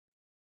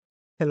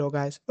Hello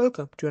guys,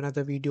 welcome to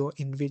another video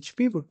in which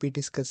we would be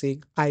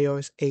discussing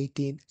iOS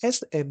 18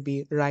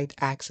 SMB write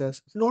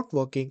access not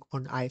working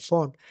on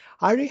iPhone.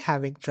 Are you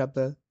having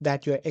trouble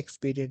that you are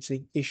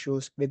experiencing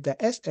issues with the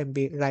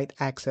SMB write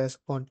access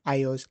on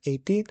iOS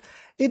 18?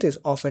 It is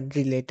often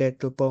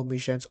related to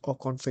permissions or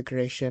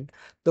configuration.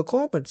 The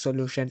common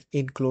solution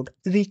include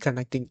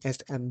reconnecting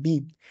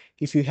SMB.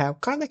 If you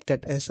have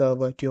connected a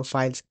server to your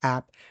Files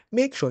app,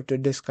 make sure to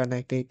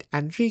disconnect it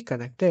and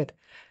reconnect it.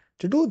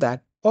 To do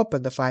that,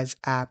 open the Files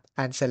app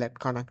and select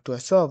Connect to a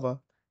server.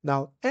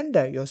 Now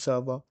enter your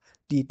server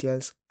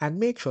details and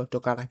make sure to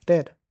connect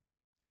it.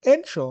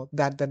 Ensure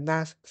that the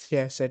NAS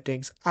share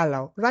settings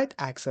allow write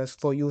access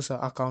for user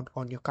account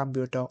on your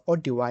computer or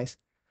device.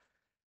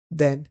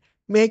 Then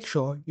make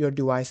sure your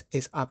device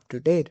is up to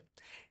date.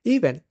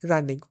 Even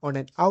running on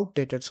an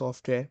outdated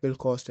software will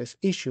cause this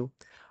issue.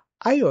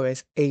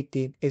 iOS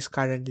 18 is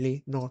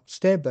currently not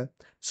stable,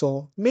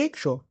 so make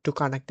sure to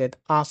connect it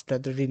after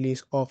the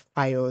release of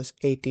iOS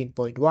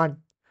 18.1.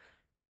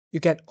 You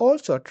can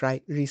also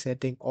try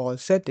resetting all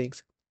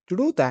settings. To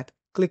do that,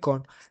 click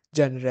on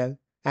General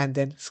and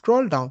then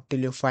scroll down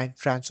till you find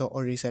Transfer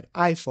or Reset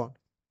iPhone.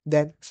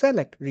 Then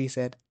select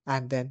Reset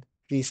and then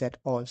reset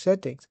all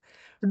settings.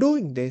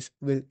 Doing this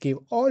will give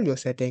all your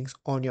settings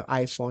on your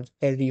iPhones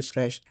a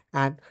refresh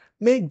and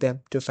make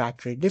them to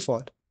factory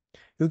default.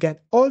 You can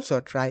also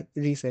try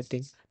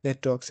resetting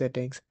network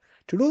settings.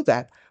 To do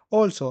that,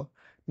 also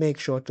make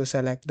sure to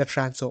select the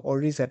transfer or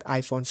reset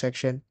iPhone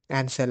section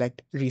and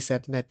select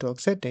reset network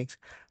settings.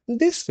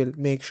 This will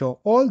make sure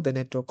all the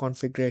network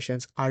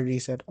configurations are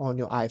reset on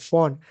your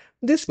iPhone.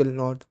 This will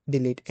not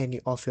delete any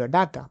of your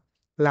data.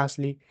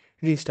 Lastly,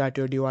 restart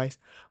your device.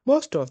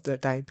 Most of the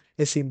time,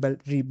 a simple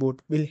reboot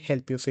will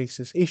help you fix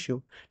this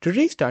issue. To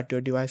restart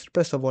your device,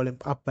 press the volume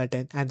up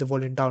button and the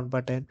volume down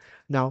button.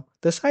 Now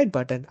the side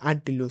button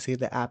until you see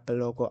the Apple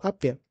logo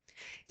appear.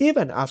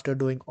 Even after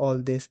doing all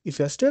this, if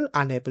you're still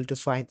unable to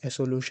find a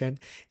solution,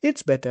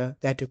 it's better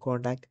that you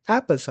contact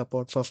Apple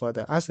support for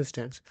further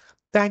assistance.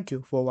 Thank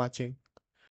you for watching.